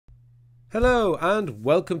Hello and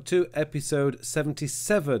welcome to episode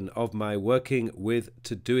 77 of my Working with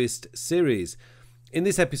Todoist series. In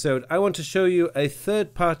this episode, I want to show you a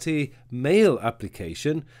third-party mail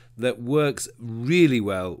application that works really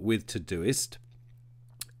well with Todoist,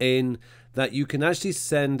 in that you can actually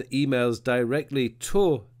send emails directly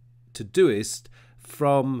to Todoist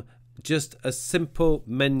from just a simple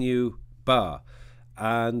menu bar.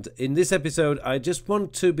 And in this episode, I just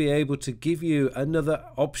want to be able to give you another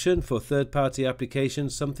option for third-party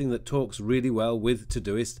applications, something that talks really well with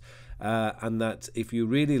Todoist, and that if you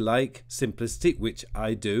really like simplicity, which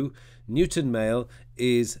I do, Newton Mail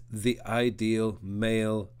is the ideal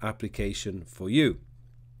mail application for you.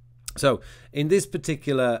 So in this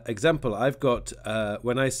particular example, I've got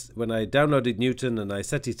when I downloaded Newton and I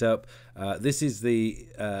set it up, this is the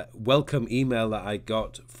welcome email that I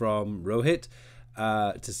got from Rohit.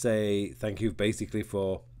 To say thank you basically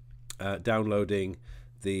for downloading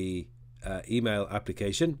the email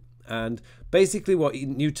application. And basically what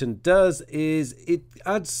Newton does is it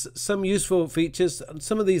adds some useful features.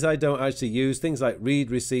 Some of these I don't actually use, things like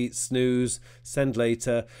read receipt, snooze, send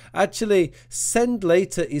later. Actually, send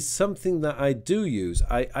later is something that I do use.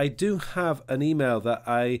 I do have an email that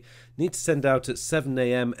I need to send out at 7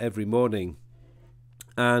 a.m. every morning.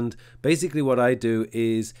 And basically what I do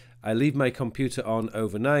is I leave my computer on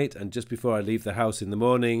overnight, and just before I leave the house in the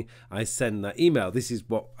morning, I send that email. This is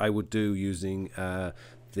what I would do using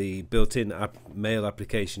the built-in mail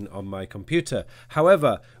application on my computer.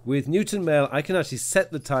 However, with Newton Mail, I can actually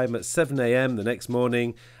set the time at 7 a.m. the next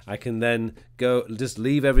morning. I can then go just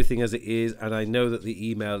leave everything as it is, and I know that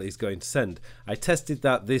the email is going to send. I tested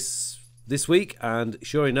that this week, and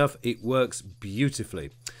sure enough, it works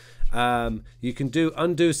beautifully. You can do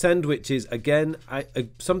undo send, which is again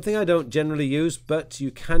something I don't generally use, but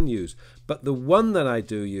you can use. But the one that I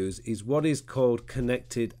do use is what is called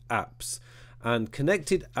connected apps. And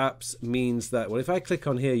connected apps means that, well, if I click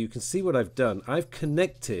on here, you can see what I've done. I've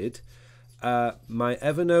connected my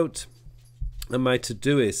Evernote and my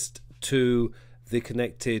Todoist to the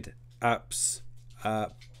connected apps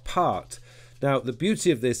part. Now, the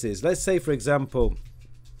beauty of this is, let's say, for example,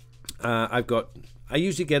 I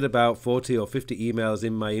usually get about 40 or 50 emails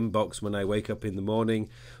in my inbox when I wake up in the morning.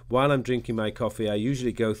 While I'm drinking my coffee, I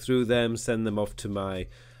usually go through them, send them off to my...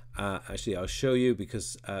 actually, I'll show you,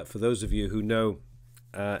 because for those of you who know,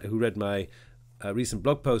 who read my recent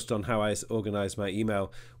blog post on how I organize my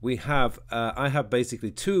email, I have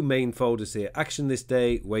basically two main folders here: Action This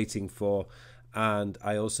Day, Waiting For, and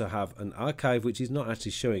I also have an archive, which is not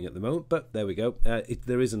actually showing at the moment, but there we go.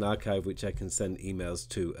 There is an archive which I can send emails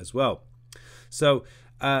to as well. So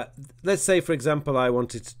let's say, for example, I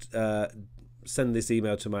wanted to send this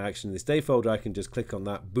email to my Action This Day folder. I can just click on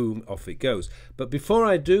that, boom, off it goes. But before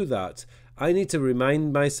I do that, I need to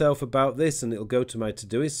remind myself about this, and it'll go to my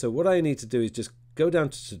Todoist. So what I need to do is just go down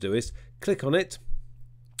to Todoist, click on it.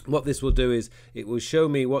 What this will do is it will show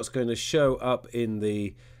me what's going to show up in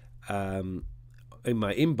the in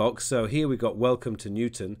my inbox. So here we got welcome to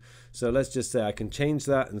Newton. So let's just say I can change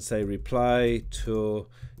that and say reply to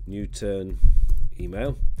Newton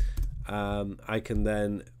email. I can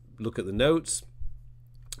then look at the notes,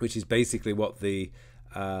 which is basically what the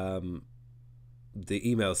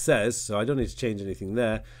email says, so I don't need to change anything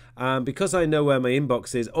there. Because I know where my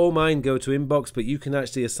inbox is, all mine go to inbox, but you can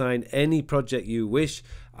actually assign any project you wish.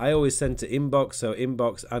 I always send to inbox, so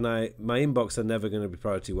inbox, and my inbox are never going to be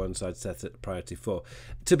priority 1, so I'd set it priority 4.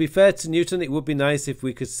 To be fair to Newton, it would be nice if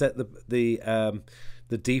we could set the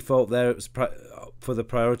default there for the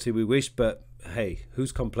priority we wish, but hey,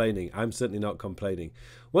 who's complaining? I'm certainly not complaining.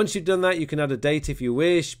 Once you've done that, you can add a date if you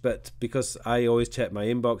wish, but because I always check my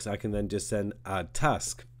inbox, I can then just send add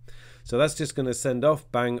task. So that's just going to send off,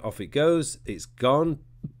 bang, off it goes, it's gone.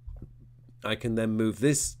 I can then move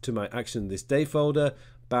this to my Action This Day folder,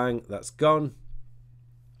 bang, that's gone.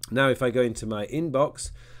 Now if I go into my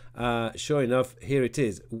inbox, sure enough, here it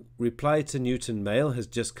is. Reply to Newton Mail has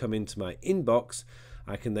just come into my inbox.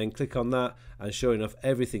 I can then click on that, and sure enough,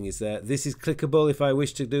 everything is there. This is clickable if I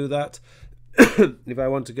wish to do that, if I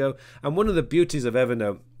want to go. And one of the beauties of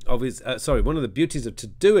Evernote, one of the beauties of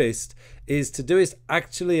Todoist is Todoist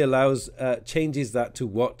actually allows changes that to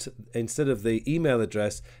what, instead of the email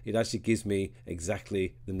address, it actually gives me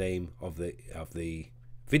exactly the name of the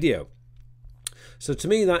video. So to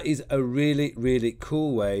me, that is a really, really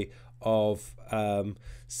cool way of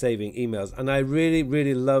saving emails, and I really,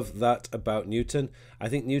 really love that about Newton. I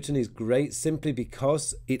think Newton is great simply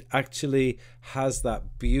because it actually has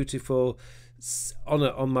that beautiful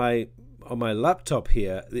on my laptop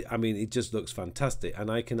here. I mean, it just looks fantastic, and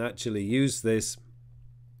I can actually use this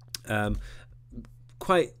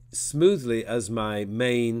quite smoothly as my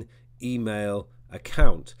main email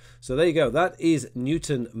account. So there you go. That is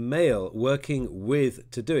Newton Mail working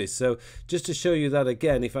with Todoist. So just to show you that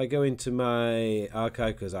again, if I go into my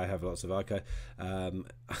archive, because I have lots of archive,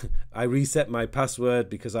 I reset my password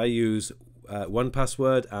because I use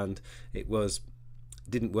 1Password and it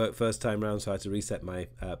didn't work first time round, so I had to reset my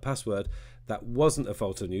password. That wasn't a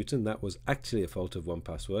fault of Newton, that was actually a fault of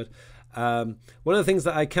 1Password. One of the things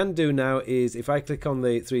that I can do now is if I click on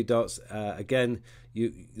the three dots, again,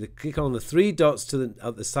 you click on the three dots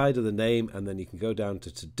at the side of the name, and then you can go down to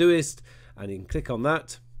Todoist and you can click on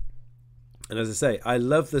that. And as I say, I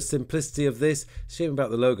love the simplicity of this. Shame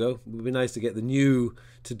about the logo. It would be nice to get the new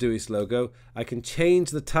Todoist logo. I can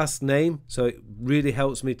change the task name, so it really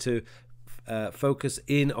helps me to focus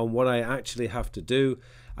in on what I actually have to do.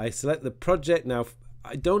 I select the project. Now,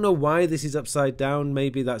 I don't know why this is upside down.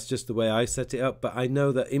 Maybe that's just the way I set it up, but I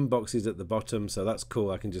know that inbox is at the bottom, so that's cool.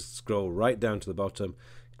 I can just scroll right down to the bottom,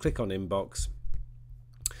 click on inbox.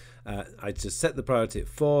 I just set the priority at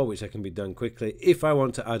 4, which I can be done quickly. If I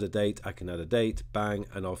want to add a date, I can add a date, bang,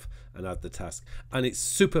 and off and add the task. And it's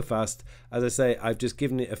super fast. As I say, I've just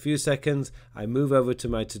given it a few seconds. I move over to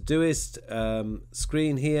my Todoist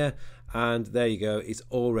screen here, and there you go, it's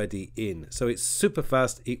already in. So it's super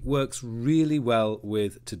fast. It works really well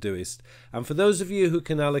with Todoist. And for those of you who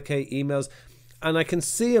can allocate emails, and I can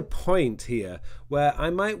see a point here where I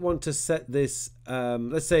might want to set this,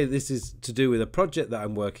 let's say this is to do with a project that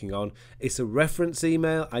I'm working on. It's a reference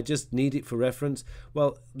email. I just need it for reference.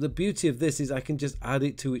 Well, the beauty of this is I can just add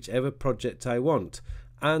it to whichever project I want.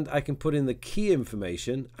 And I can put in the key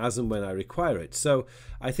information as and when I require it. So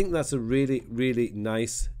I think that's a really, really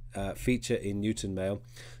nice feature in Newton Mail.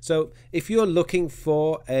 So if you're looking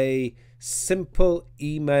for a simple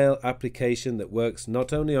email application that works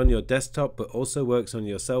not only on your desktop but also works on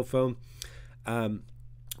your cell phone,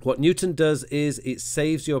 what Newton does is it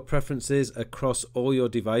saves your preferences across all your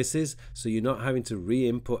devices, so you're not having to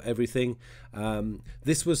re-input everything.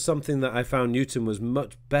 This was something that I found Newton was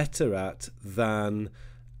much better at than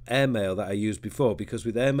Airmail that I used before, because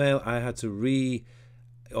with Airmail I had to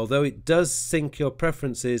although it does sync your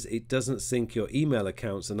preferences, it doesn't sync your email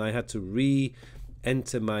accounts, and I had to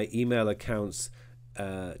re-enter my email accounts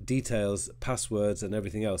details, passwords and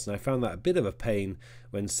everything else, and I found that a bit of a pain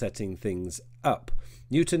when setting things up.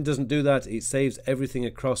 Newton doesn't do that. It saves everything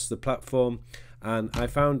across the platform, and I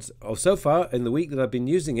found, so far in the week that I've been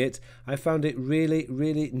using it, I found it really,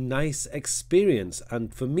 really nice experience.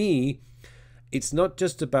 And for me, it's not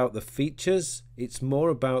just about the features, it's more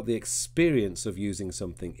about the experience of using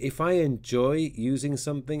something. If I enjoy using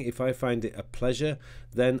something, if I find it a pleasure,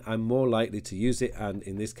 then I'm more likely to use it, and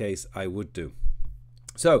in this case I would do.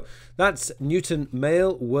 So that's Newton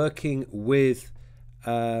Mail working with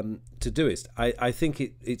Todoist. I think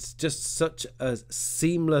it's just such a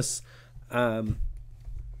seamless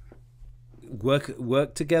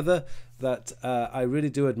work together that I really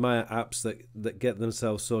do admire apps that get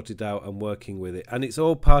themselves sorted out and working with it, and it's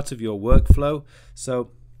all part of your workflow.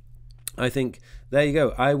 So I think there you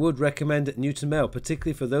go. I would recommend Newton Mail,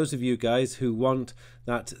 particularly for those of you guys who want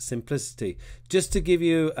that simplicity. Just to give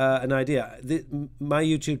you an idea, my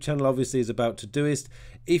YouTube channel obviously is about Todoist.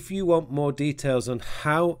 If you want more details on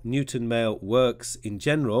how Newton Mail works in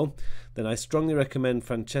general, then I strongly recommend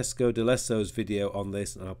Francesco D'Alesso's video on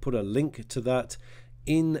this, and I'll put a link to that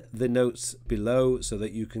in the notes below so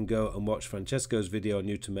that you can go and watch Francesco's video on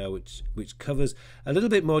Newton Mail, which covers a little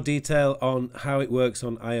bit more detail on how it works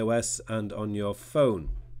on iOS and on your phone.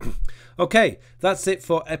 Okay, that's it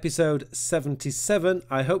for episode 77.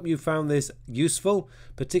 I hope you found this useful,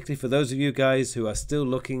 particularly for those of you guys who are still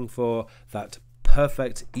looking for that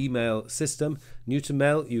perfect email system. Newton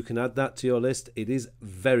Mail, you can add that to your list. It is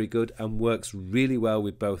very good and works really well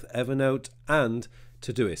with both Evernote and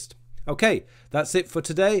Todoist. Okay, that's it for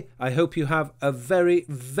today. I hope you have a very,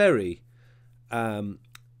 very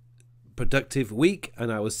productive week,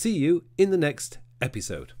 and I will see you in the next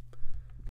episode.